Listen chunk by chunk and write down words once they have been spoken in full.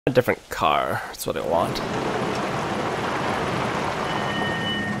A different car. That's what I want.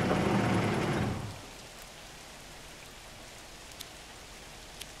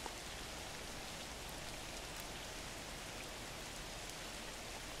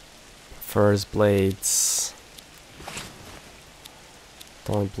 First blades.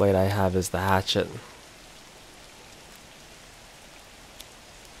 The only blade I have is the hatchet.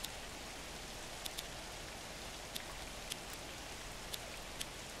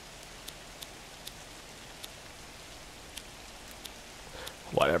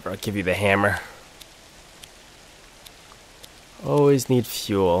 Whatever, I'll give you the hammer. Always need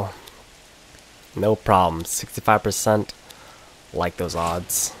fuel. No problem. 65%. Like those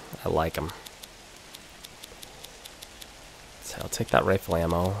odds. I like them. So I'll take that rifle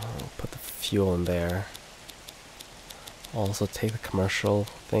ammo. I'll put the fuel in there. Also take the commercial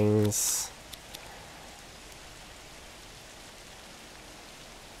things.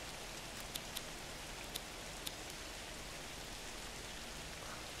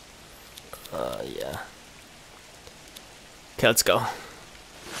 Yeah. Okay, let's go.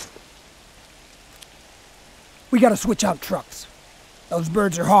 We gotta switch out trucks. Those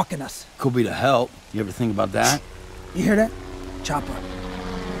birds are hawking us. Could be to help. You ever think about that? You hear that? Chopper.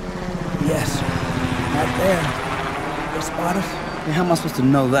 Yes. Right there. They spot us? Hey, how am I supposed to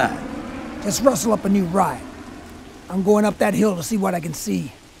know that? Just rustle up a new ride. I'm going up that hill to see what I can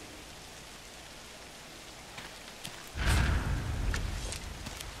see.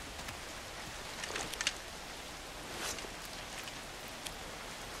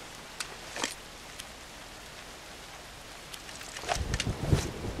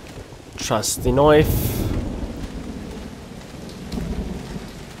 Trusty knife.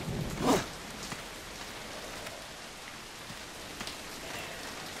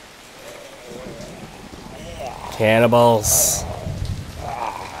 Cannibals.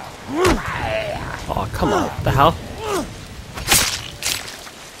 Oh, come on. What the hell?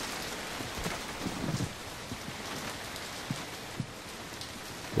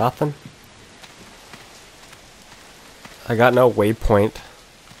 Nothing? I got no waypoint.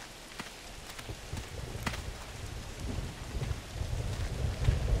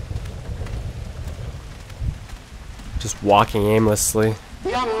 Just walking aimlessly.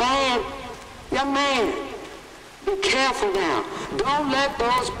 Young man, be careful now. Don't let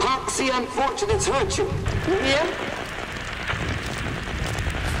those poxy unfortunates hurt you. You hear?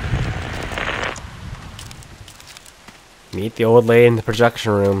 Meet the old lady in the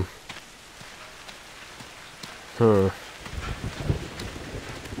projection room.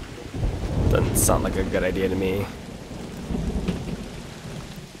 Doesn't sound like a good idea to me.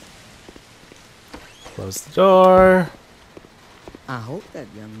 Close the door. I hope that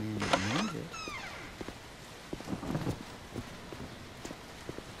young man remembers it.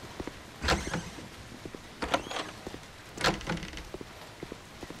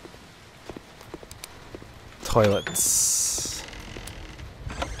 Toilets.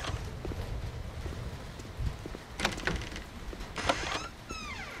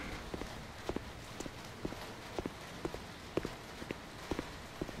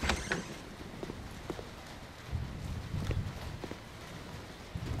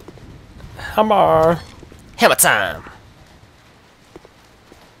 Hammer! Hammer time!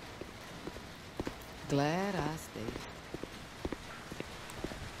 Glad I stayed.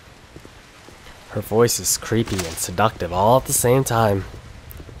 Her voice is creepy and seductive all at the same time.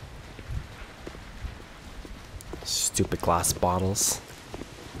 Stupid glass bottles.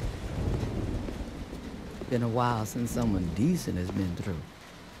 Been a while since someone decent has been through.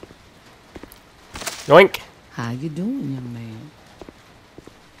 Yoink! How you doing, young man?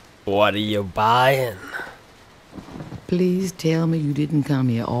 What are you buying? Please tell me you didn't come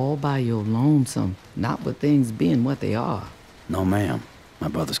here all by your lonesome, not with things being what they are. No, ma'am. My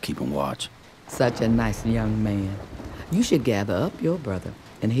brother's keeping watch. Such a nice young man. You should gather up your brother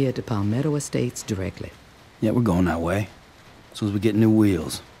and head to Palmetto Estates directly. Yeah, we're going that way. As soon as we get new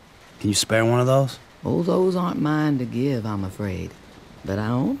wheels. Can you spare one of those? Oh, those aren't mine to give, I'm afraid. But I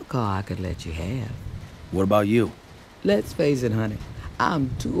own a car I could let you have. What about you? Let's face it, honey.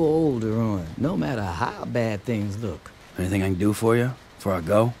 I'm too old to run, no matter how bad things look. Anything I can do for you before I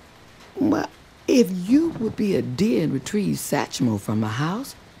go? Well, if you would be a dear and retrieve Satchmo from my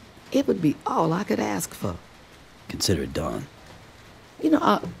house, it would be all I could ask for. Consider it done. You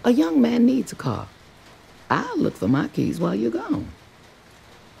know, a young man needs a car. I'll look for my keys while you're gone.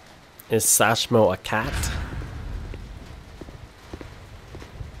 Is Satchmo a cat?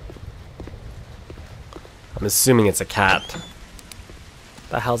 I'm assuming it's a cat.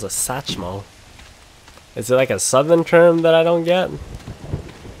 The hell's a Satchmo? Is it like a southern term that I don't get?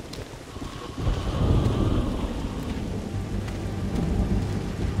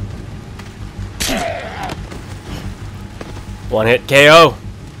 One hit KO.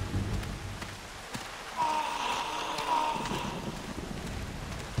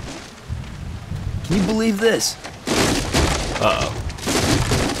 Can you believe this? Uh-oh.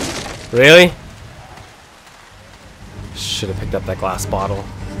 Really? Should have picked up that glass bottle.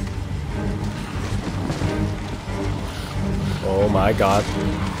 Oh my god.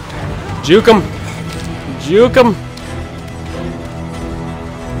 Juke him! Juke him!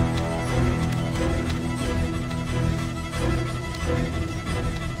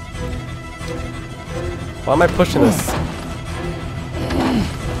 Why am I pushing this?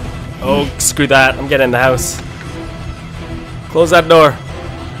 Oh, screw that. I'm getting in the house. Close that door.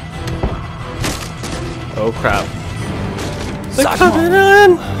 Oh crap. They're coming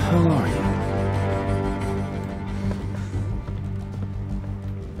in! Who are you?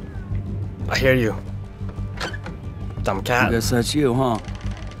 I hear you. Dumb I cat. guess that's you, huh?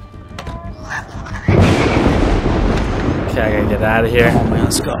 Okay, I gotta get out of here. Come on, man,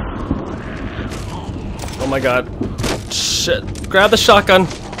 let's go. Oh my god. Shit. Grab the shotgun.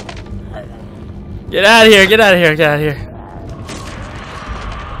 Get out of here, get out of here, get out of here.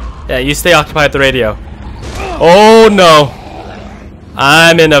 Yeah, you stay occupied at the radio. Oh no.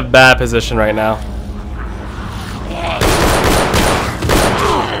 I'm in a bad position right now.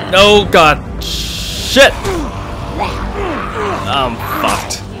 Oh god. Shit. I'm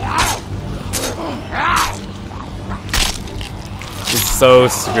fucked. He's so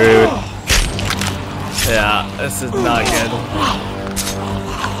screwed. Yeah, this is not good.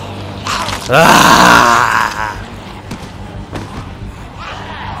 Ah!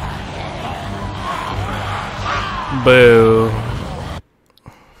 Boo.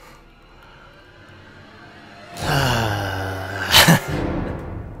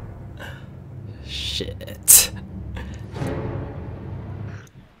 Shit.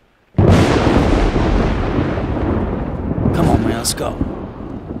 Come on, man, let's go.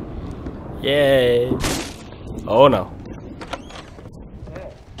 Yay. Oh no.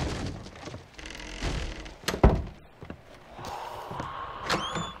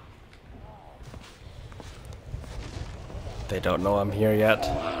 They don't know I'm here yet.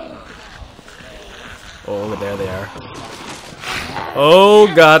 Oh, there they are. Oh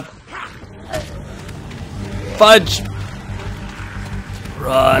god. Fudge!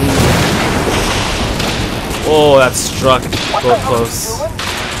 Run. Oh, that struck real close.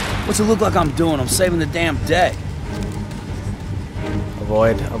 What's it look like I'm doing? I'm saving the damn day.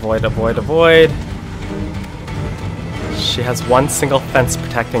 Avoid, avoid, avoid, avoid. She has one single fence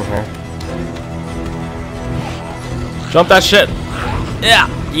protecting her. Jump that shit! Yeah!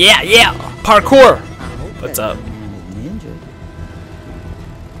 Yeah! Yeah! Parkour! What's up? Ninja.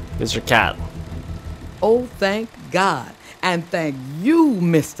 Here's your cat. Oh, thank God. And thank you,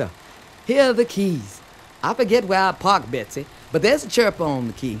 mister. Here are the keys. I forget where I parked Betsy, but there's a chirper on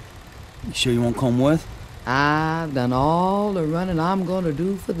the key. You sure you won't come with? I've done all the running I'm gonna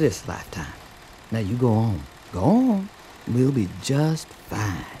do for this lifetime. Now you go on. Go on. We'll be just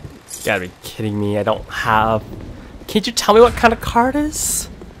fine. You gotta be kidding me. I don't have... Can't you tell me what kind of car it is?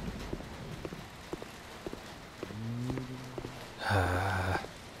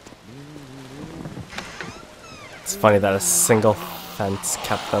 It's funny that a single fence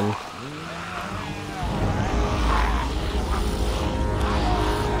kept them.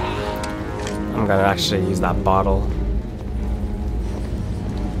 I'm gonna actually use that bottle.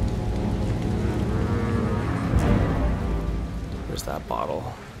 Where's that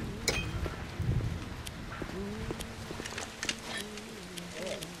bottle?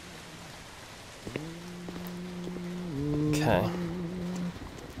 Okay.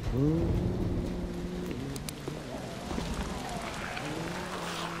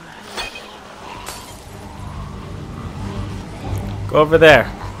 Go over there.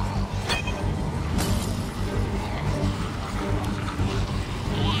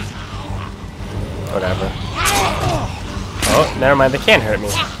 Whatever. Oh, never mind. They can't hurt me.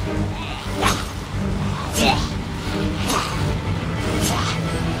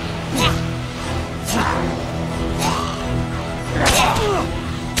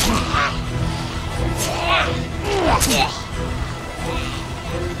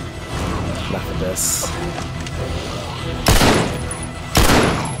 Enough of this.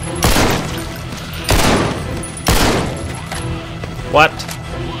 What?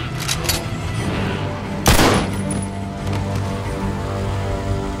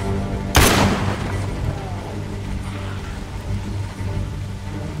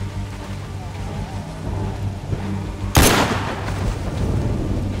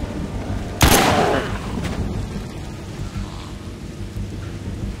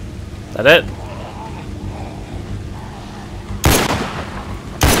 Is that it?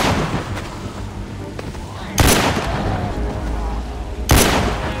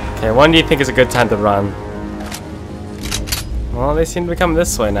 Okay, when do you think is a good time to run? Well, they seem to be coming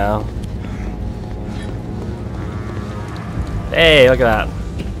this way now. Hey, look at that.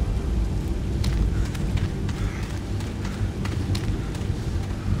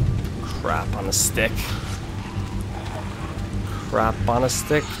 Crap on a stick. Crap on a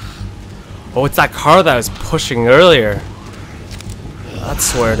stick. Oh, it's that car that I was pushing earlier.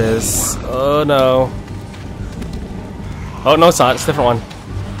 That's where it is. Oh no. Oh no, it's not. It's a different one.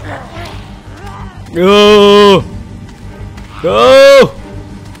 Go! Go!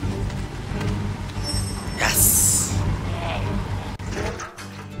 Yes!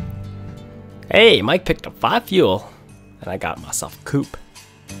 Hey, Mike picked up 5 fuel. And I got myself a coupe.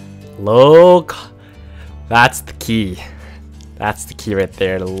 Low... That's the key. That's the key right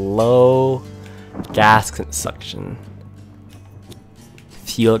there. Low gas consumption.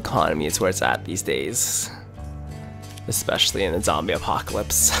 Fuel economy is where it's at these days. Especially in a zombie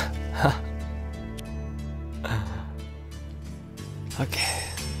apocalypse. Okay.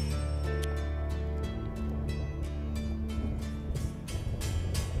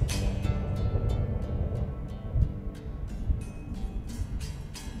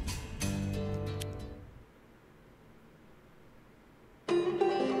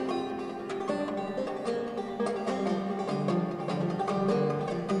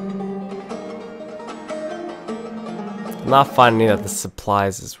 I'm not finding that the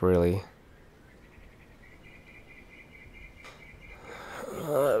supplies is really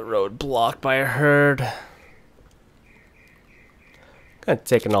road blocked by a herd. I'm gonna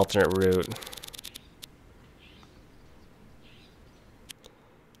take an alternate route.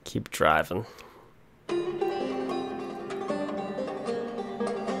 Keep driving.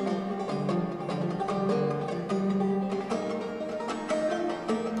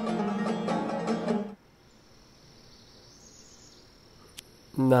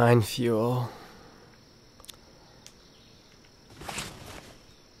 Nine fuel.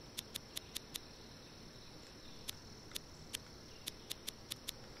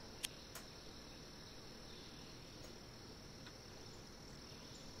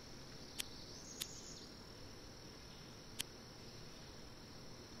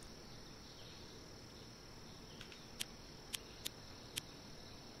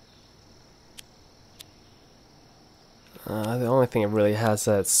 The only thing it really has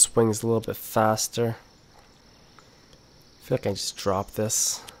that it swings a little bit faster. I feel like I can just drop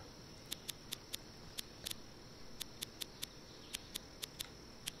this.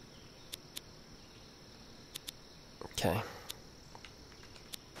 Okay.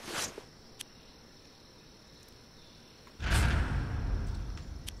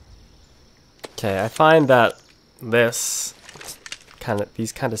 Okay, I find that these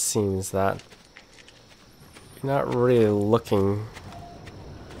kind of scenes that you're not really looking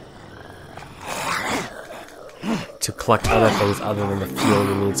to collect other things other than the fuel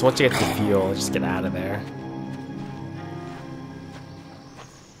you need. So once you get the fuel, just get out of there.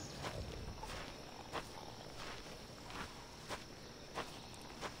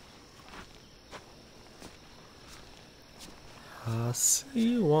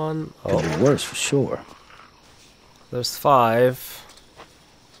 See one. Oh, Could be worse for sure. There's 5.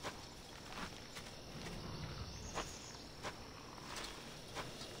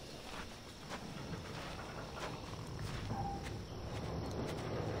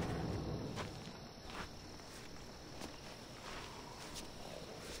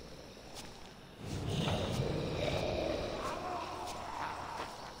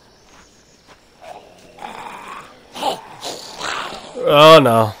 Oh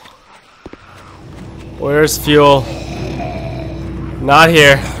no. Where's fuel? Not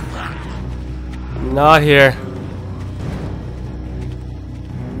here. Not here.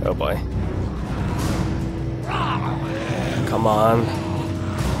 Oh boy. Come on.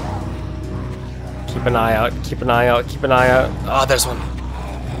 Keep an eye out, keep an eye out, keep an eye out. Oh, there's one.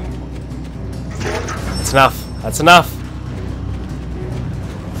 That's enough. That's enough.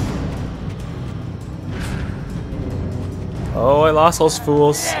 Oh, I lost those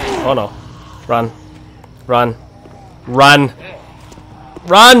fools. Oh no. Run. Run. Run.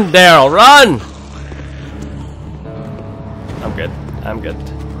 Run, Daryl, run! I'm good. I'm good.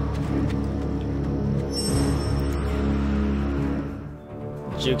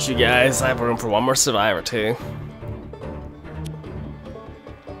 Jukes, you guys. I have room for one more survivor, too.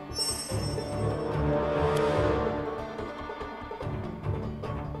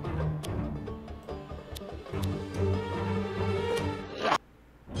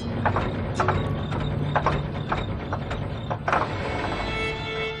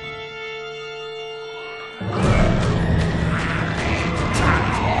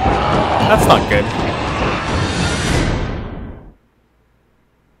 That's not good.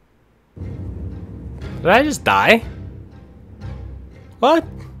 Did I just die? What?